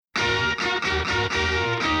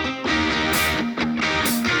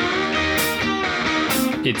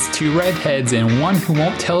It's two redheads and one who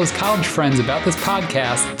won't tell his college friends about this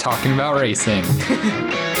podcast talking about racing.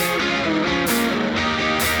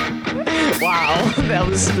 Wow, that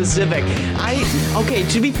was specific. Okay,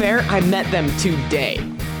 to be fair, I met them today.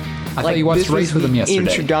 I thought you watched a race with them yesterday.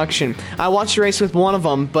 Introduction. I watched a race with one of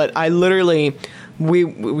them, but I literally...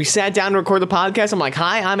 We sat down to record the podcast. I'm like,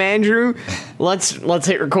 hi, I'm Andrew. Let's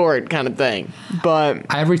hit record kind of thing. But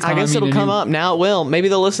Every time I guess it'll come up. Now it will. Maybe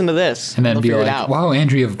they'll listen to this. And then they'll be figure it like, out. wow,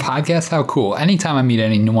 Andrew, you have a podcast? How cool. Anytime I meet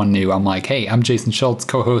anyone new, I'm like, hey, I'm Jason Schultz,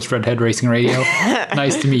 co-host Redhead Racing Radio.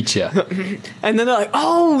 Nice to meet you. And then they're like,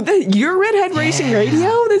 oh, you're Redhead Racing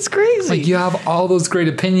Radio? That's crazy. Like, you have all those great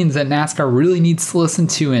opinions that NASCAR really needs to listen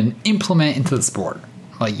to and implement into the sport.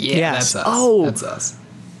 Like, yeah, Yes. that's us. Oh. That's us.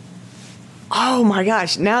 Oh my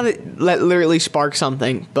gosh, now that literally sparked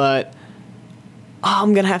something, but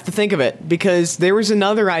I'm going to have to think of it because there was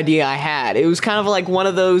another idea I had. It was kind of like one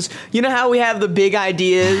of those, you know how we have the big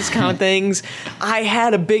ideas kind of things? I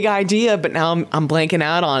had a big idea, but now I'm blanking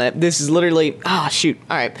out on it. This is literally, shoot.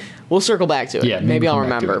 All right, we'll circle back to it. Yeah, maybe I'll come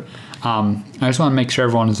back to remember. it. I just want to make sure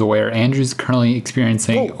everyone is aware. Andrew's currently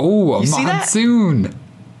experiencing, a you see that? monsoon.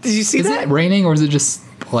 Did you see Is that? it raining or is it just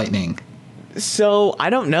lightning? So, I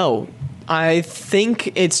don't know. I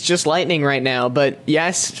think it's just lightning right now, but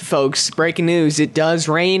yes, folks, breaking news, it does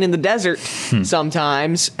rain in the desert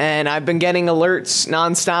sometimes, and I've been getting alerts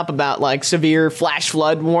nonstop about like severe flash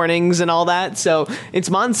flood warnings and all that, so it's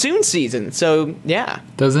monsoon season, so yeah.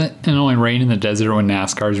 Doesn't it only rain in the desert when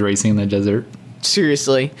NASCAR's racing in the desert?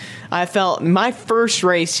 Seriously, I felt my first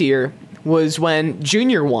race here was when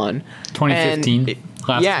Junior won. 2015.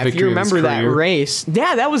 Last Yeah, if victory you of his remember that career. race.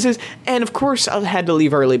 Yeah, that was his. And of course, I had to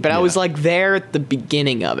leave early, but I was like there at the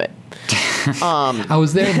beginning of it. I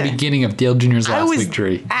was there at the beginning of Dale Jr.'s I last was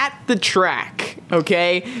victory. at the track,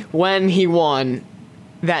 okay, when he won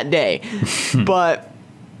that day. But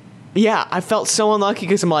yeah, I felt so unlucky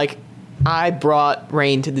because I'm like, I brought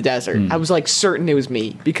rain to the desert. I was like certain it was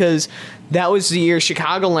me because that was the year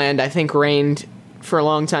Chicagoland, I think, rained for a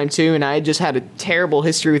long time too, and I just had a terrible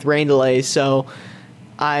history with rain delays, so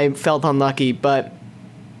I felt unlucky. But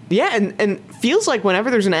yeah, and feels like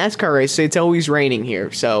whenever there's an NASCAR race, it's always raining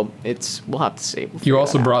here, so we'll have to see. We'll You figure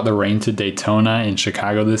also that out. brought the rain to Daytona and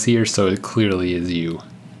Chicago this year, so it clearly is you.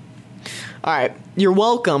 All right, you're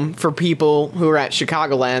welcome for people who are at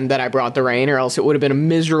Chicagoland that I brought the rain, or else it would have been a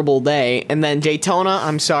miserable day. And then Daytona,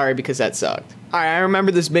 I'm sorry because that sucked. All right, I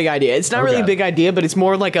remember this big idea. It's not really a God. big idea, but it's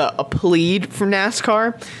more like a plead from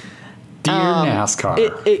NASCAR. Dear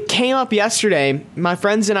NASCAR. It came up yesterday. My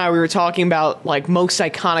friends and I, we were talking about like most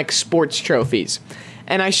iconic sports trophies.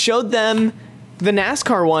 And I showed them the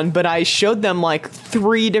NASCAR one, but I showed them like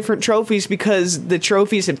 3 different trophies because the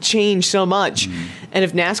trophies have changed so much. And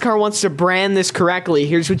if NASCAR wants to brand this correctly,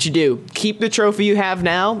 here's what you do. Keep the trophy you have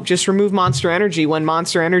now. Just remove Monster Energy when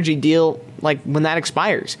Monster Energy deal, like when that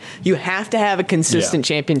expires. You have to have a consistent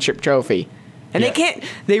championship trophy. And Yeah. they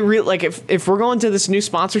can't, like, if we're going to this new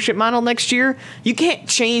sponsorship model next year, you can't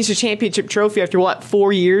change the championship trophy after,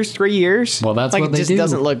 4 years, 3 years? Well, that's like, what they it just do.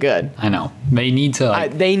 doesn't look good. I know. They need to,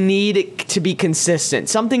 They need it to be consistent.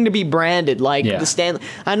 Something to be branded, like Yeah. the Stanley.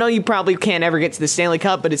 I know you probably can't ever get to the Stanley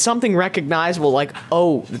Cup, but it's something recognizable, like,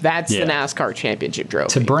 oh, that's Yeah. the NASCAR championship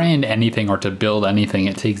trophy. to brand anything or to build anything,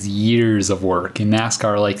 it takes years of work. And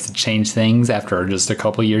NASCAR likes to change things after just a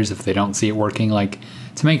couple years if they don't see it working. Like,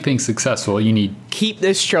 to make things successful, you need, Keep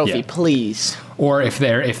this trophy, Yeah. please. or if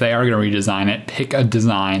they are going to redesign it, pick a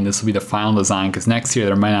design. This will be the final design because next year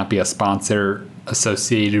there might not be a sponsor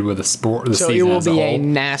associated with the sport, the So season it will as a be whole. a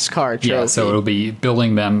NASCAR trophy. Yeah, so it'll be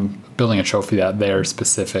building a trophy that they're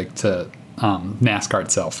specific to NASCAR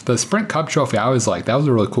itself. The Sprint Cup trophy, I always liked. That was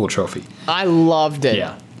a really cool trophy. I loved it.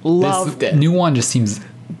 Yeah, Loved this it. New one just seems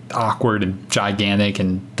awkward and gigantic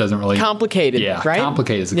and doesn't really Complicated, Yeah, right?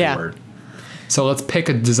 complicated is a Yeah. good word. So let's pick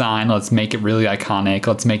a design. Let's make it really iconic.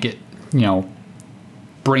 Let's make it,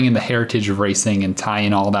 bring in the heritage of racing and tie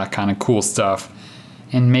in all that kind of cool stuff,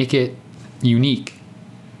 and make it unique.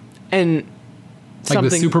 And Like the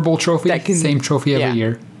something Super Bowl trophy, that can- same trophy every yeah.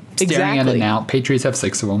 year. Staring at it Exactly. now, Patriots have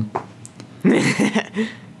 6 of them.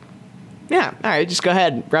 Yeah, all right, just go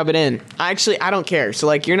ahead, rub it in. I don't care. So,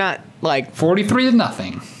 like, you're not, like,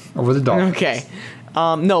 43-0 over the Dolphins. okay.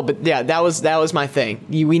 No, but yeah, that was my thing.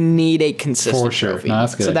 We need a consistent For sure. trophy. No,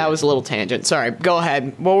 that's a good So that idea. was a little tangent. Sorry, go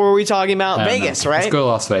ahead. What were we talking about? I don't Vegas, know. right? Let's go to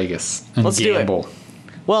Las Vegas and Let's do it. gamble.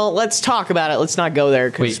 Well, let's talk about it. Let's not go there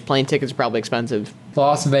because Wait. plane tickets are probably expensive.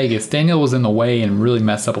 Las Vegas. Daniel was in the way and really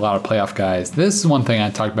messed up a lot of playoff guys. This is one thing I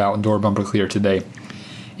talked about in Door Bumper Clear today.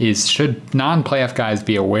 Is should non-playoff guys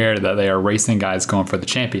be aware that they are racing guys going for the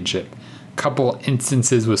championship? Couple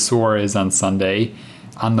instances with Suarez on Sunday.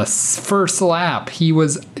 on the first lap, he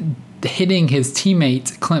was hitting his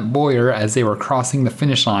teammate Clint Boyer as they were crossing the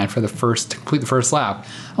finish line to complete the first lap.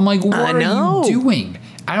 I'm like, what are you doing?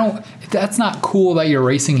 That's not cool that you're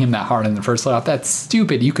racing him that hard in the first lap. That's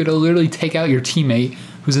stupid. You could literally take out your teammate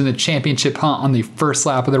who's in the championship hunt on the first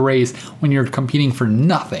lap of the race when you're competing for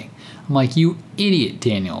nothing. I'm like, you idiot,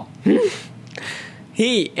 Daniel.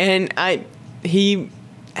 He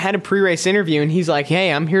had a pre-race interview and he's like,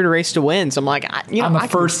 hey, I'm here to race to win. So I'm like, on the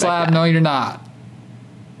first lap, no, you're not.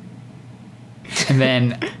 And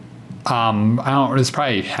then, it was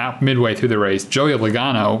probably midway through the race, Joey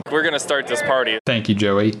Logano. We're going to start this party. Thank you,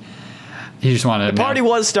 Joey. He just wanted to The party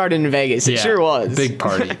was started in Vegas. It sure was. Big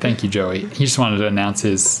party. Thank you, Joey. He just wanted to announce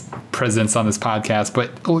his presence on this podcast.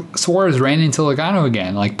 But Suarez ran into Logano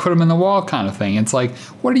again, like put him in the wall kind of thing. It's like,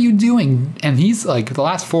 what are you doing? And he's like, the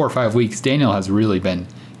last 4 or 5 weeks, Daniel has really been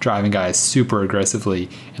driving guys super aggressively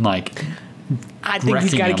and like. I think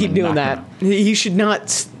he's got to keep doing that. He should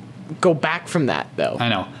not go back from that, though. I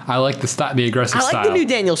know. I like the aggressive style. I like the new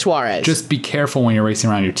Daniel Suarez. Just be careful when you're racing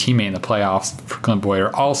around your teammate in the playoffs for Clint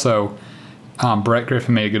Boyer. Also, Brett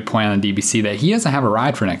Griffin made a good point on the DBC that he doesn't have a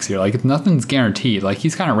ride for next year. Like, nothing's guaranteed. Like,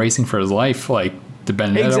 he's kind of racing for his life, like De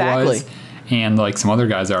Benedetto was. And, like, some other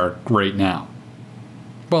guys are right now.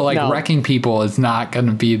 But, like, wrecking people is not going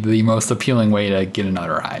to be the most appealing way to get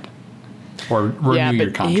another ride. Or renew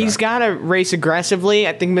your contract. He's got to race aggressely.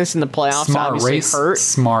 I think missing the playoffs obviously hurt.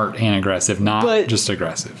 Smart and aggressive, not just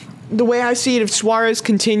aggressive. The way I see it, if Suarez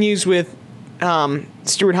continues with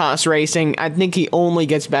Stewart Haas Racing, I think he only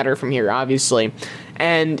gets better from here, obviously.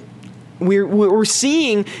 And we're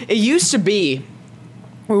seeing, it used to be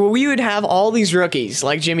where we would have all these rookies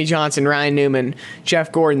like Jimmy Johnson, Ryan Newman,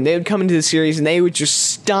 Jeff Gordon. They would come into the series and they would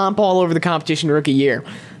just stomp all over the competition rookie year.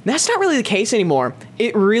 That's not really the case anymore.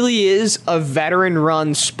 It really is a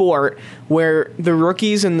veteran-run sport where the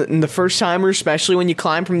rookies and the first-timers, especially when you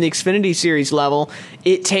climb from the Xfinity Series level,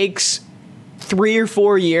 it takes 3 or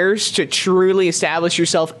 4 years to truly establish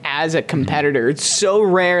yourself as a competitor. It's so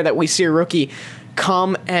rare that we see a rookie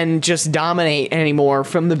come and just dominate anymore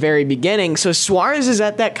from the very beginning. So Suarez is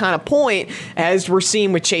at that kind of point, as we're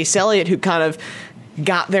seeing with Chase Elliott, who kind of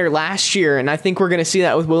got there last year, and I think we're going to see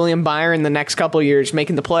that with William Byron in the next couple of years,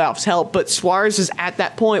 making the playoffs help. But Suarez is at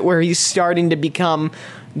that point where he's starting to become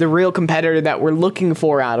the real competitor that we're looking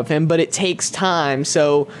for out of him, but it takes time.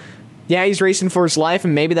 So, yeah, he's racing for his life,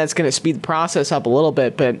 and maybe that's going to speed the process up a little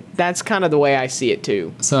bit, but that's kind of the way I see it,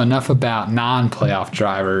 too. So enough about non-playoff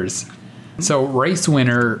drivers. So race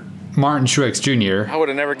winner Martin Truex Jr. I would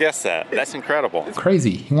have never guessed that. That's incredible.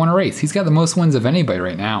 Crazy. He won a race. He's got the most wins of anybody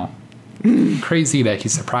right now. Crazy that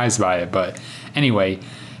he's surprised by it, but anyway,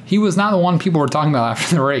 he was not the one people were talking about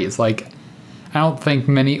after the race. Like, I don't think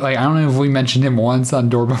many, like, I don't know if we mentioned him once on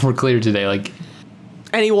Door Bumper Clear today. Like,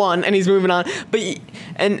 and he won, and he's moving on. But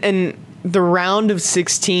and the round of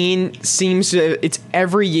 16 seems to, it's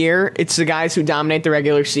every year. It's the guys who dominate the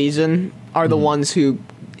regular season are the ones who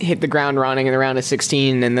hit the ground running in the round of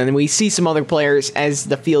 16, and then we see some other players as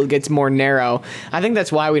the field gets more narrow. I think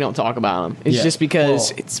that's why we don't talk about them. It's just because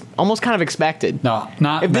it's almost kind of expected. No,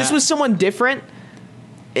 not if this was someone different.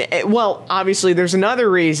 Well, obviously, there's another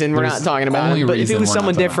reason we're not talking about it. But if it was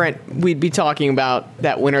someone different, we'd be talking about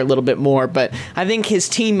that winner a little bit more. But I think his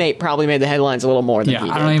teammate probably made the headlines a little more than he did.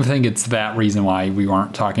 I don't even think it's that reason why we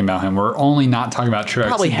weren't talking about him. We're only not talking about Truex.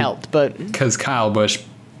 Probably helped, but because Kyle Busch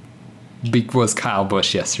was Kyle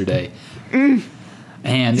Busch yesterday.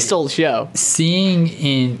 And he stole the show. Seeing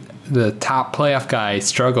in the top playoff guy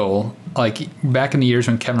struggle, like back in the years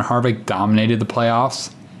when Kevin Harvick dominated the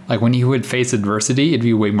playoffs, like when he would face adversity, it'd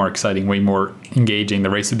be way more exciting, way more engaging. The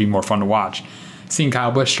race would be more fun to watch. Seeing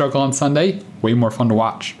Kyle Busch struggle on Sunday, way more fun to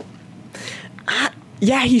watch.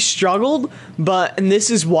 Yeah, he struggled, and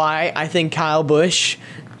this is why I think Kyle Busch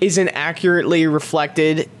isn't accurately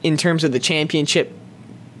reflected in terms of the championship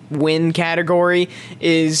win category.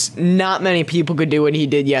 Is not many people could do what he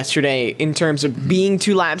did yesterday in terms of being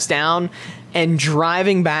 2 laps down and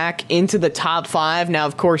driving back into the top 5. Now,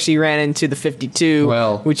 of course, he ran into the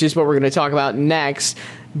 52, which is what we're going to talk about next.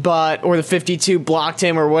 Or the 52 blocked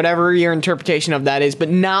him, or whatever your interpretation of that is. But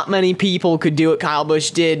not many people could do what Kyle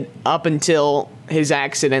Busch did up until his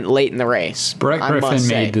accident late in the race. Brett Griffin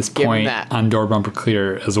made this point on Door Bumper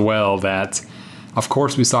Clear as well, that of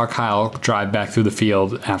course we saw Kyle drive back through the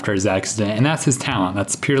field after his accident, and that's his talent.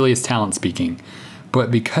 That's purely his talent speaking.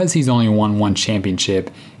 But because he's only won 1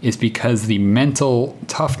 championship, it's because the mental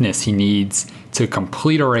toughness he needs to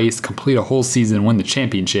complete a race, complete a whole season, win the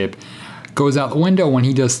championship, goes out the window when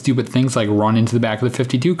he does stupid things like run into the back of the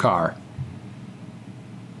 52 car.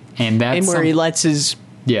 And where he lets his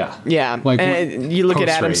Yeah. Yeah, Like, and you look at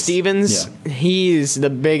Adam post-race. Stevens, Yeah. he's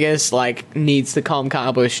the biggest, like, needs to calm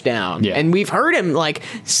Kyle Busch down. Yeah. And we've heard him, like,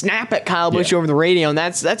 snap at Kyle Busch Yeah. over the radio, and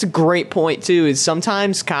that's a great point, too, is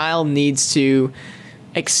sometimes Kyle needs to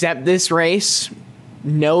accept this race,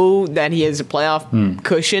 know that he has a playoff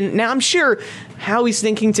cushion. Now, I'm sure how he's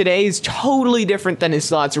thinking today is totally different than his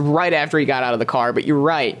thoughts right after he got out of the car, but you're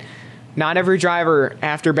right. Not every driver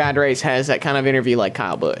after a bad race has that kind of interview like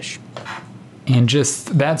Kyle Busch. And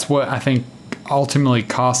just that's what I think ultimately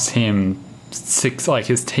costs him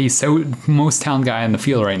he's so most talented guy in the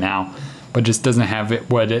field right now, but just doesn't have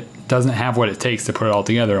what it takes to put it all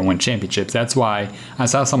together and win championships. That's why I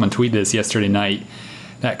saw someone tweet this yesterday night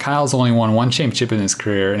that Kyle's only won one championship in his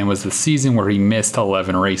career, and it was the season where he missed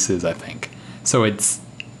 11 races, I think. So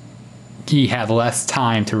he had less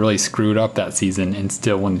time to really screw it up that season and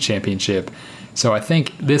still win the championship. So I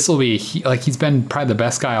think this will be, he's been probably the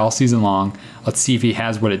best guy all season long. Let's see if he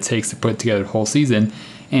has what it takes to put together the whole season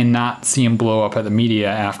and not see him blow up at the media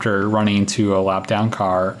after running into a lap down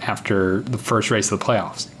car after the first race of the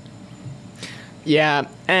playoffs. Yeah,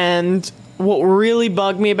 and what really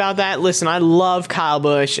bugged me about that, listen, I love Kyle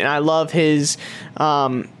Busch and I love his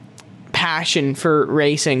passion for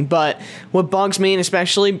racing, but what bugs me, and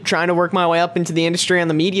especially trying to work my way up into the industry on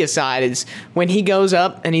the media side, is when he goes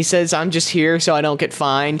up and he says, "I'm just here so I don't get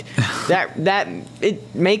fined." that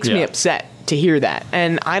it makes me Yeah. upset to hear that,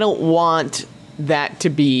 and I don't want that to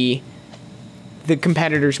be the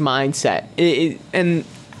competitor's mindset. And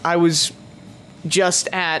I was just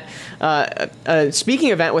at a speaking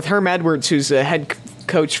event with Herm Edwards, who's the head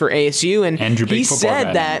coach for ASU, and Andrew Big he football said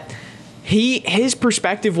guy. that his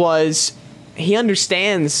perspective was he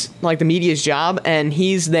understands like the media's job, and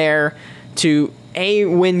he's there to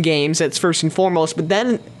win games. That's first and foremost, but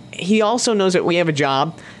then he also knows that we have a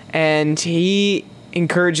job, and he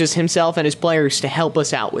encourages himself and his players to help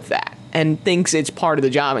us out with that, and thinks it's part of the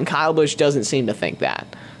job. And Kyle Busch doesn't seem to think that.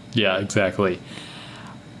 Yeah, exactly.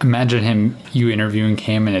 Imagine you interviewing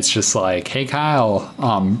him, and it's just like, "Hey, Kyle,"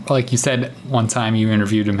 like you said one time you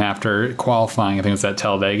interviewed him after qualifying. I think it was at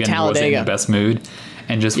Talladega, and he wasn't in the best mood.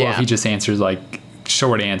 And just what if he just answers like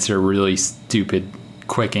short answer, really stupid,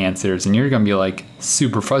 quick answers, and you're gonna be like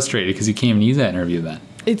super frustrated because you can't even use that interview then.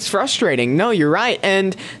 It's frustrating. No, you're right.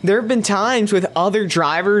 And there have been times with other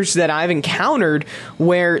drivers that I've encountered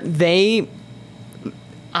where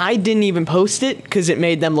I didn't even post it because it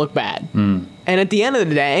made them look bad. And at the end of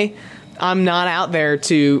the day, I'm not out there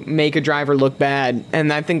to make a driver look bad.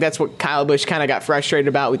 And I think that's what Kyle Busch kind of got frustrated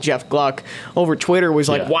about with Jeff Gluck over Twitter, was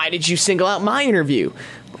like, why did you single out my interview?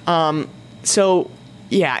 So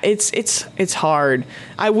yeah, it's hard.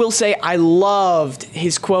 I will say I loved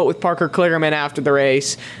his quote with Parker Kligerman after the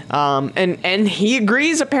race. And he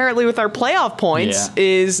agrees apparently with our playoff points,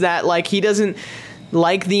 is that like he doesn't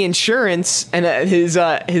like the insurance, and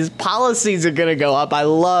his policies are gonna go up. I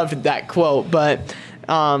loved that quote, but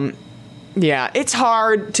yeah, it's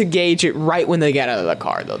hard to gauge it right when they get out of the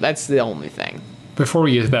car, though. That's the only thing. Before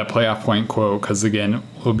we get to that playoff point quote, because again,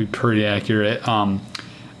 it'll be pretty accurate.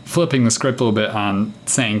 Flipping the script a little bit on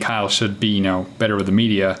saying Kyle should be, better with the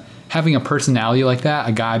media. Having a personality like that,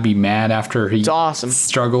 a guy be mad after he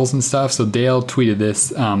struggles and stuff. So Dale tweeted this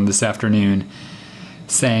this afternoon,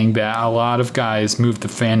 saying that a lot of guys moved the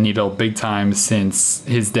fan needle big time since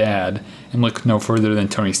his dad, and look no further than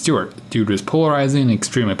Tony Stewart. Dude was polarizing and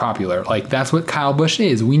extremely popular. Like, that's what Kyle Busch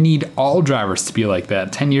is. We need all drivers to be like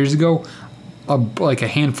that. 10 years ago, like a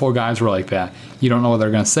handful of guys were like that. You don't know what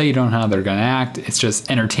they're going to say. You don't know how they're going to act. It's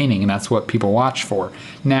just entertaining, and that's what people watch for.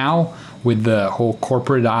 Now, with the whole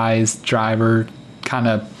corporatized driver kind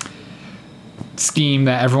of scheme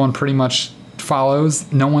that everyone pretty much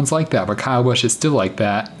follows, no one's like that, but Kyle Busch is still like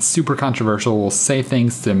that. Super controversial, will say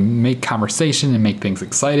things to make conversation and make things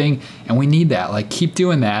exciting, and we need that. Like, keep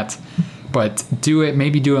doing that, but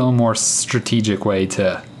maybe do it in a more strategic way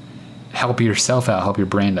to help yourself out, help your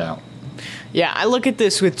brand out. Yeah, I look at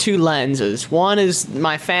this with two lenses. One is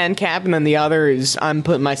my fan cap, and then the other is I'm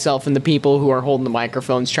putting myself in the people who are holding the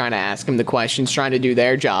microphones, trying to ask him the questions, trying to do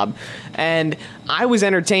their job. And I was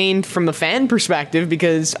entertained from a fan perspective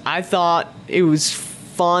because I thought it was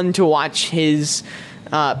fun to watch his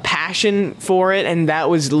passion for it, and that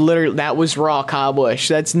was raw Kyle Busch.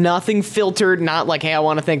 That's nothing filtered, not like, hey, I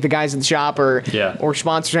want to thank the guys at the shop or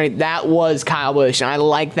sponsors or anything. That was Kyle Busch, and I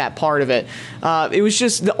like that part of it. It was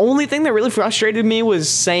just the only thing that really frustrated me was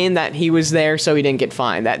saying that he was there so he didn't get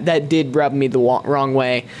fined. That did rub me the wrong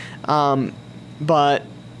way. But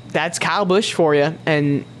that's Kyle Busch for you,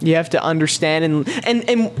 and you have to understand.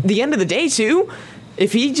 And the end of the day, too,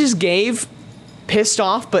 if he just gave pissed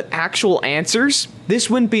off but actual answers, this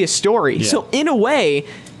wouldn't be a story. Yeah. So in a way,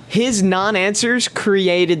 his non-answers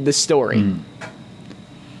created the story.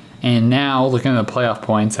 And now, looking at the playoff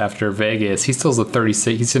points after Vegas, he still's a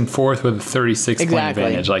 36. He's in fourth with a 36 point Exactly.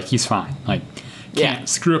 advantage. Like, he's fine. Like, can't Yeah.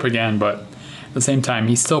 screw up again, but at the same time,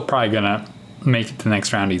 he's still probably going to make it to the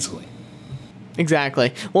next round easily.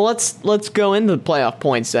 Exactly. Well, let's go into the playoff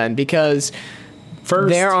points then, because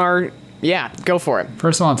First, go for it.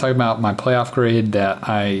 First, I want to talk about my playoff grade that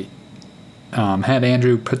I had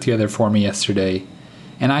Andrew put together for me yesterday.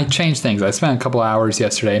 And I changed things. I spent a couple hours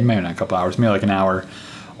yesterday, maybe not a couple hours, maybe like an hour,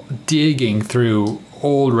 digging through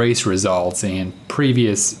old race results and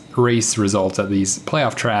previous race results at these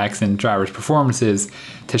playoff tracks and drivers' performances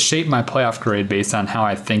to shape my playoff grade based on how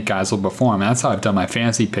I think guys will perform. And that's how I've done my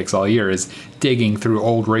fantasy picks all year, is digging through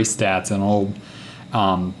old race stats and old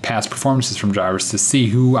past performances from drivers to see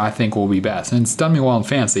who I think will be best. And it's done me well in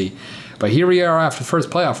fantasy. But here we are after the first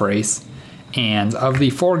playoff race, and of the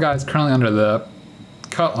 4 guys currently under the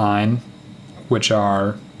cut line, which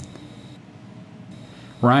are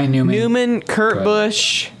Ryan Newman, Kurt ahead.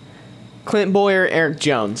 Busch, Clint Boyer, Eric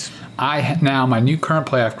Jones. Now my new current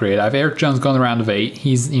playoff grade, I have Eric Jones going the round of 8.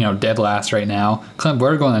 He's dead last right now. Clint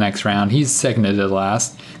Boyer going the next round. He's second to dead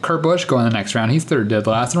last. Kurt Busch going the next round. He's third to dead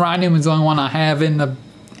last. And Ryan Newman's the only one I have in the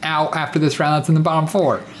out after this round that's in the bottom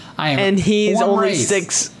 4. And he's one only race.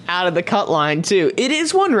 6 out of the cut line, too. It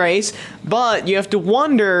is one race, but you have to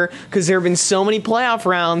wonder, because there have been so many playoff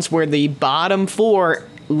rounds where the bottom 4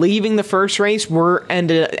 leaving the first race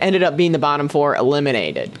ended up being the bottom 4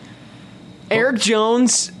 eliminated. Eric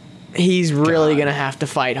Jones, he's really going to have to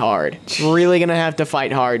fight hard. Really going to have to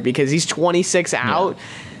fight hard because he's 26 out,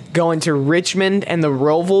 going to Richmond and the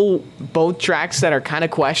Roval, both tracks that are kind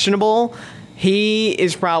of questionable. He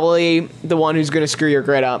is probably the one who's going to screw your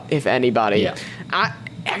grid up, if anybody. Yeah.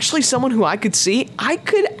 Actually, someone who I could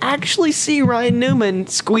actually see Ryan Newman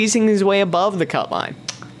squeezing his way above the cut line.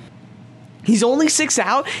 He's only 6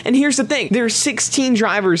 out, and here's the thing. There are 16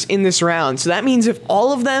 drivers in this round, so that means if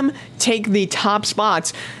all of them take the top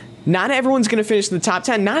spots, not everyone's going to finish in the top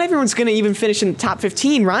 10. Not everyone's going to even finish in the top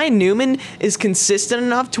 15. Ryan Newman is consistent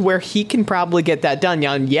enough to where he can probably get that done.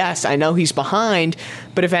 Now, yes, I know he's behind,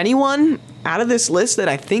 but if anyone out of this list that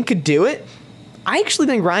I think could do it, I actually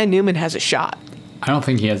think Ryan Newman has a shot. I don't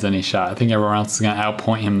think he has any shot. I think everyone else is going to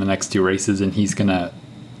outpoint him the next 2 races, and he's going to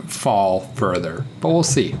fall further. But we'll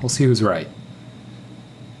see. We'll see who's right.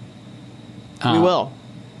 We will.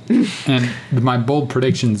 And my bold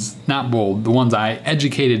predictions, not bold, the ones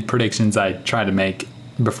educated predictions I tried to make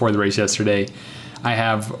before the race yesterday, I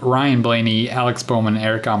have Ryan Blaney, Alex Bowman,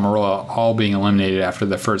 Eric Almirola all being eliminated after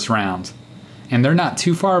the first round. And they're not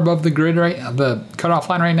too far above the grid the cutoff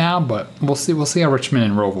line right now, but we'll see. We'll see how Richmond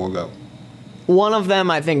and Roval will go. One of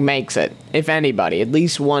them, I think, makes it. If anybody, at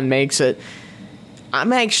least one makes it.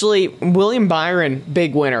 William Byron,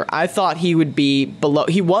 big winner. I thought he would be below.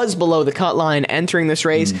 He was below the cut line entering this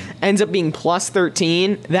race. Ends up being plus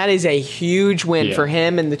 13. That is a huge win for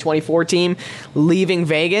him and the 24 team. Leaving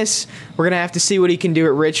Vegas, we're going to have to see what he can do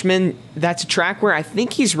at Richmond. That's a track where I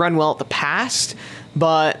think he's run well at the past,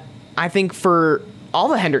 but I think for all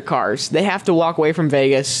the Hendrick cars, they have to walk away from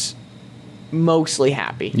Vegas mostly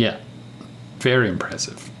happy. Yeah. Very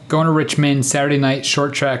impressive. Going to Richmond, Saturday night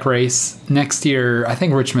short track race. Next year, I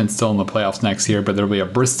think Richmond's still in the playoffs next year, but there'll be a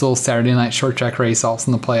Bristol Saturday night short track race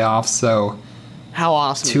also in the playoffs. So How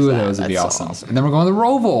awesome is 2 of that? those would be That's so awesome. And then we're going to the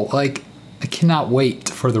Roval. Like, I cannot wait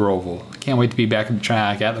for the Roval. I can't wait to be back at the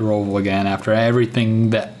track at the Roval again after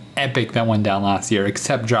everything that epic that went down last year,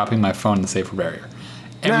 except dropping my phone in the safer barrier.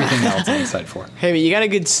 Everything else I'm excited for. Hey, but you got a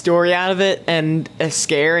good story out of it and a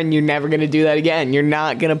scare, and you're never going to do that again. You're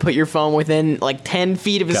not going to put your phone within like 10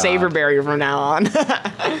 feet of a God. safer barrier from now on. It's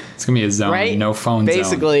going to be a zone, Right? no phone zone.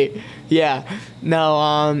 Basically, yeah.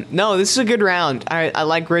 No, this is a good round. I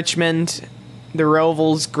like Richmond. The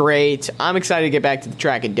Roval's great. I'm excited to get back to the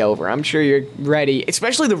track at Dover. I'm sure you're ready,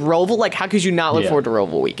 especially the Roval. Like, how could you not look Yeah. forward to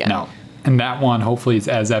Roval weekend? No. And that one, hopefully, is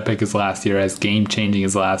as epic as last year, as game-changing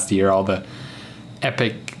as last year. All the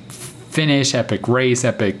epic finish, epic race,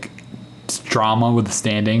 epic drama with the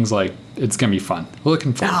standings. Like, it's going to be fun.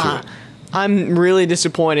 Looking forward to it. I'm really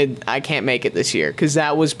disappointed I can't make it this year because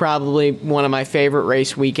that was probably one of my favorite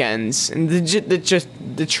race weekends. And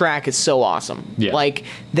the track is so awesome. Yeah. Like,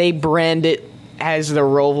 they brand it as the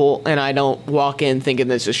Roval, and I don't walk in thinking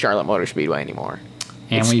this is Charlotte Motor Speedway anymore.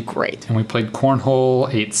 And It's great. And we played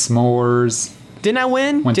cornhole, ate s'mores. Didn't I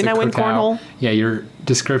win? Went Didn't to I win Cookout. cornhole? Yeah, your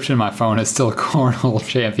description of my phone is still cornhole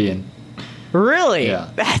champion. Really? Yeah.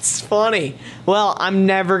 That's funny. Well, I'm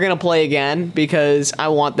never gonna play again because I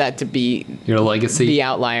want that to be Your legacy. the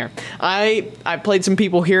outlier. I played some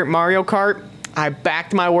people here at Mario Kart. I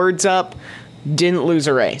backed my words up. Didn't lose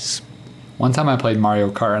a race. One time I played Mario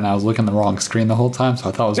Kart and I was looking at the wrong screen the whole time, so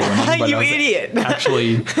I thought I was winning, but You I was idiot.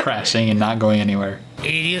 actually crashing and not going anywhere.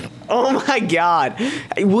 Oh my god.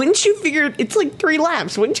 Wouldn't you figure it's like 3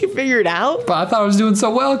 laps? Wouldn't you figure it out? But I thought I was doing so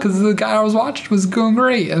well because the guy I was watching was going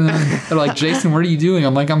great. And then they're like, Jason, what are you doing?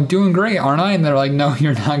 I'm like, I'm doing great, aren't I? And they're like, no,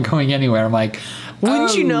 you're not going anywhere. I'm like,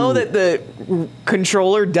 Wouldn't you know that the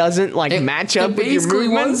controller doesn't like match up with your basically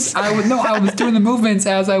movements? I was doing the movements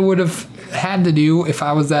as I would have had to do if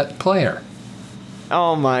I was that player.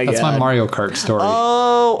 Oh my god. That's my Mario Kart story.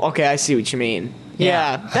 Oh, okay, I see what you mean.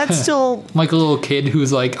 Yeah, that's still I'm like a little kid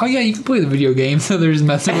who's like, oh yeah, you can play the video game. So they're just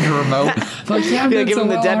messing with the remote. I'm like, yeah, I'm yeah, doing give so him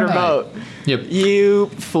the well, dead aren't I?" remote. Yep. You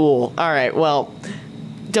fool. All right, well,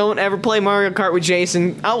 don't ever play Mario Kart with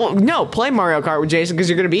Jason. Oh, no, play Mario Kart with Jason because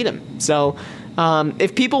you're going to beat him. So,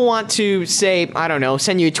 if people want to say, I don't know,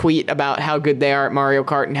 send you a tweet about how good they are at Mario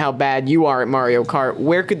Kart and how bad you are at Mario Kart,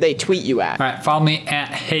 where could they tweet you at? All right, follow me at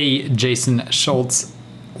Hey Jason Schultz.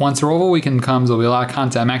 Once Roval weekend comes, there'll be a lot of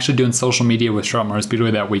content. I'm actually doing social media with Charlotte Motor Speedway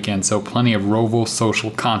that weekend, so plenty of Roval social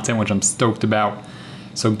content, which I'm stoked about.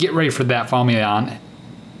 So get ready for that. Follow me on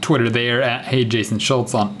Twitter there at Hey Jason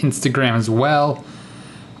Schultz, on Instagram as well.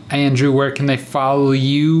 Andrew, where can they follow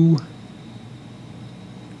you?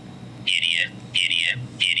 Idiot.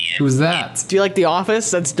 Who's that? Do you like The Office?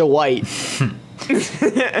 That's Dwight.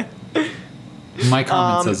 My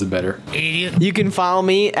comment says it better. You can follow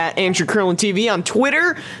me at Andrew Curlin TV on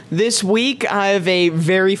Twitter. This week, I have a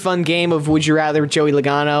very fun game of Would You Rather with Joey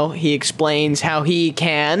Logano. He explains how he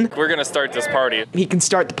can We're gonna start this party.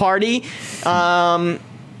 start the party.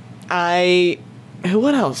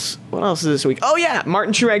 What else? What else is this week? Oh yeah,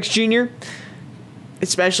 Martin Truex Jr.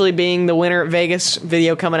 Especially being the winner at Vegas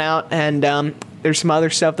video coming out, and there's some other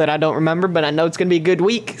stuff that I don't remember, but I know it's gonna be a good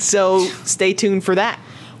week. So stay tuned for that.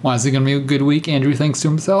 Why is it going to be a good week? Andrew thinks to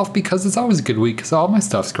himself, because it's always a good week, because all my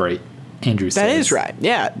stuff's great. Andrew says. That is right.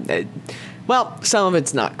 Yeah. Well, some of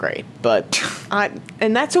it's not great, but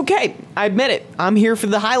and that's okay. I admit it. I'm here for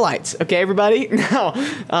the highlights. Okay, everybody. No,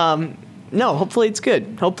 hopefully it's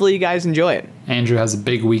good. Hopefully you guys enjoy it. Andrew has a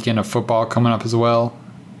big weekend of football coming up as well.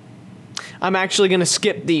 I'm actually going to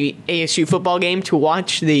skip the ASU football game to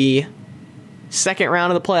watch the second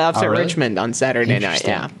round of the playoffs Oh, at really? Richmond on Saturday night. Interesting.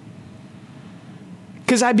 Yeah.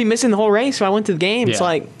 Because I'd be missing the whole race if I went to the game. It's Yeah.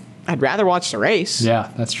 like, I'd rather watch the race. Yeah,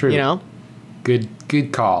 that's true. You know? Good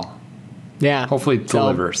call. Yeah. Hopefully it So-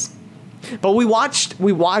 delivers. But we watched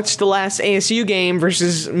the last ASU game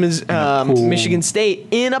versus pool. Michigan State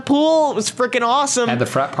in a pool. It was freaking awesome. At the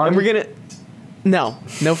frat party? And we're gonna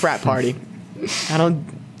no frat party.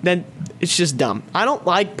 It's just dumb. I don't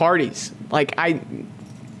like parties.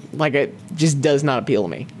 It just does not appeal to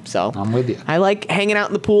me. So I'm with you. I like hanging out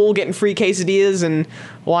in the pool, getting free quesadillas, and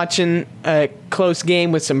watching a close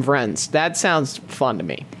game with some friends. That sounds fun to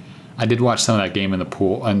me. I did watch some of that game in the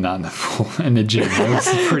pool, not in the pool, in the gym. It was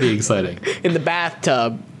pretty exciting. In the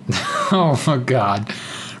bathtub. Oh my god!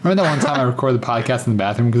 Remember that one time I recorded the podcast in the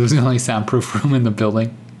bathroom because it was the only soundproof room in the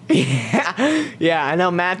building? Yeah, I know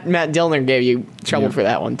Matt Dillner gave you trouble Yeah. for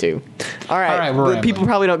that one too. All right, we're the people rambling.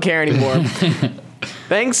 probably don't care anymore.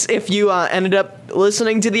 Thanks if you ended up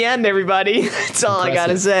listening to the end, everybody. That's all I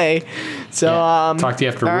gotta say. So, Yeah. Talk to you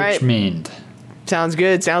after all right. Richmond. Sounds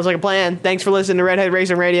good. Sounds like a plan. Thanks for listening to Redhead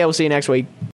Racing Radio. We'll see you next week.